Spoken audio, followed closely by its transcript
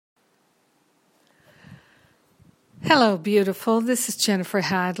Hello, beautiful. This is Jennifer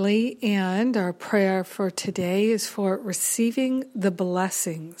Hadley, and our prayer for today is for receiving the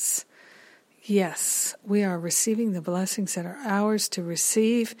blessings. Yes, we are receiving the blessings that are ours to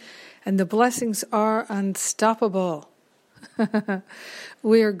receive, and the blessings are unstoppable.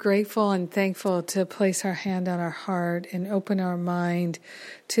 We are grateful and thankful to place our hand on our heart and open our mind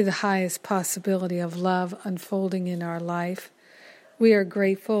to the highest possibility of love unfolding in our life. We are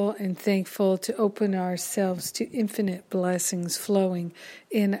grateful and thankful to open ourselves to infinite blessings flowing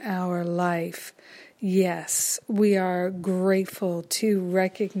in our life. Yes, we are grateful to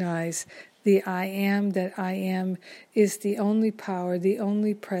recognize the I am that I am is the only power, the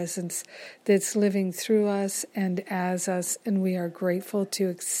only presence that's living through us and as us, and we are grateful to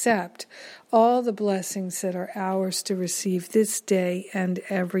accept all the blessings that are ours to receive this day and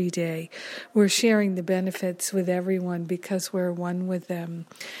every day. We're sharing the benefits with everyone because we're one with them,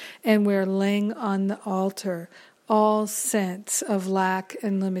 and we're laying on the altar all sense of lack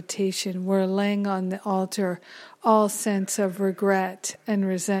and limitation. We're laying on the altar all sense of regret and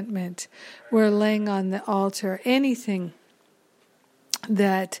resentment. We're laying on the altar anything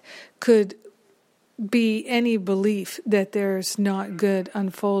that could be any belief that there's not good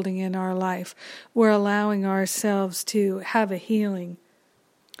unfolding in our life. We're allowing ourselves to have a healing,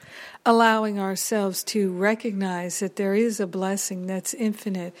 allowing ourselves to recognize that there is a blessing that's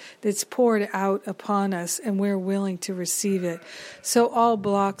infinite, that's poured out upon us, and we're willing to receive it. So all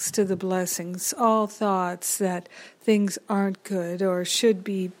blocks to the blessings, all thoughts that things aren't good or should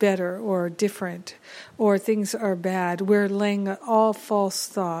be better or different or things are bad, we're laying all false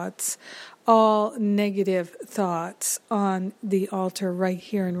thoughts, all negative thoughts on the altar right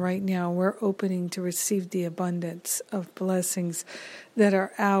here and right now. We're opening to receive the abundance of blessings that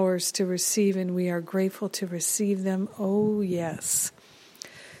are ours to receive, and we are grateful to receive them. Oh, yes.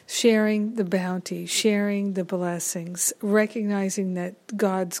 Sharing the bounty, sharing the blessings, recognizing that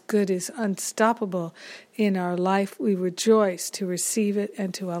God's good is unstoppable in our life. We rejoice to receive it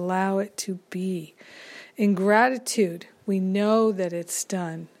and to allow it to be. In gratitude, we know that it's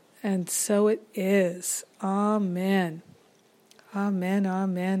done. And so it is. Amen. Amen,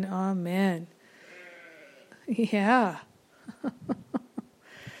 amen, amen. Yeah.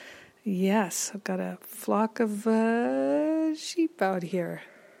 Yes, I've got a flock of sheep out here.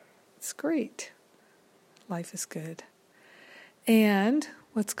 It's great. Life is good. And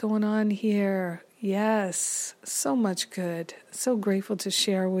what's going on here? Yes, so much good. So grateful to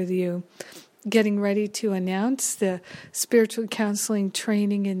share with you. Getting ready to announce the spiritual counseling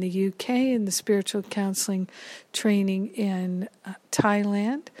training in the UK and the spiritual counseling training in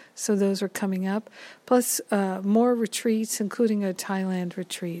Thailand. So those are coming up. Plus more retreats, including a Thailand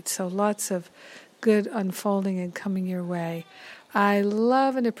retreat. So lots of good unfolding and coming your way. I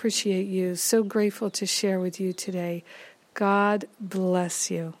love and appreciate you. So grateful to share with you today. God bless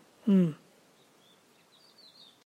you.